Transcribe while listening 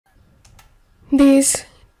This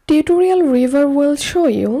tutorial review will show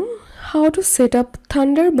you how to set up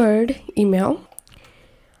Thunderbird email.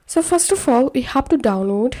 So first of all, we have to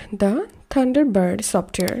download the Thunderbird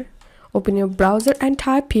software. Open your browser and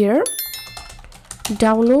type here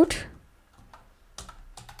download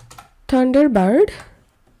Thunderbird.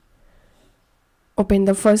 Open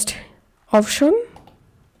the first option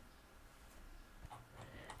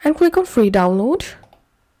and click on free download.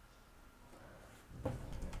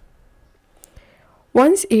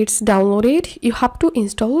 Once it's downloaded, you have to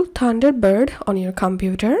install Thunderbird on your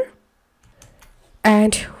computer.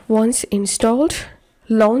 And once installed,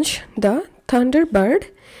 launch the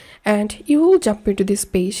Thunderbird and you will jump into this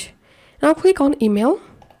page. Now click on email.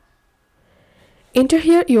 Enter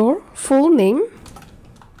here your full name.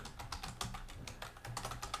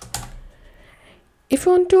 If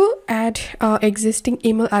you want to add existing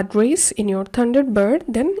email address in your Thunderbird,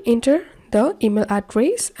 then enter the email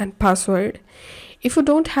address and password. If you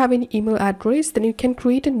don't have any email address, then you can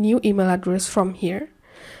create a new email address from here.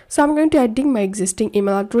 So I'm going to adding my existing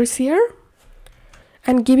email address here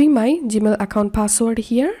and giving my Gmail account password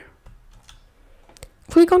here.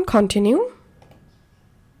 Click on continue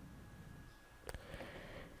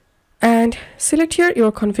and select here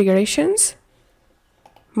your configurations.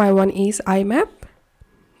 My one is IMAP.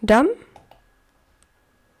 Done.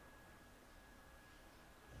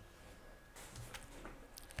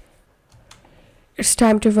 It's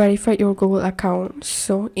time to verify your Google account.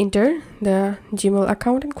 So enter the Gmail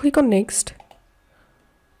account and click on next.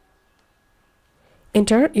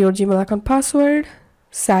 Enter your Gmail account password.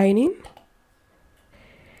 Sign in.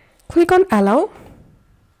 Click on allow.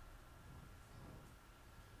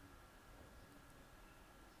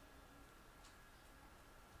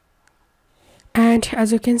 And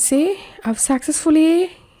as you can see, I've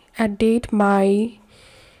successfully added my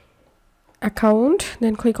account.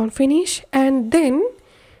 Then click on finish and then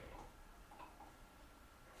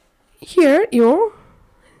here your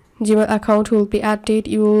Gmail account will be added.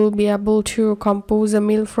 You will be able to compose a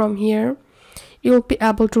mail from here. You will be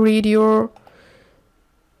able to read your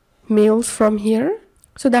mails from here.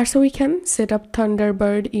 So that's how we can set up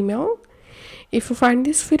Thunderbird email. If you find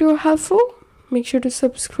this video helpful, make sure to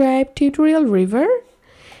subscribe tutorial reviewer.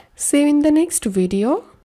 See you in the next video.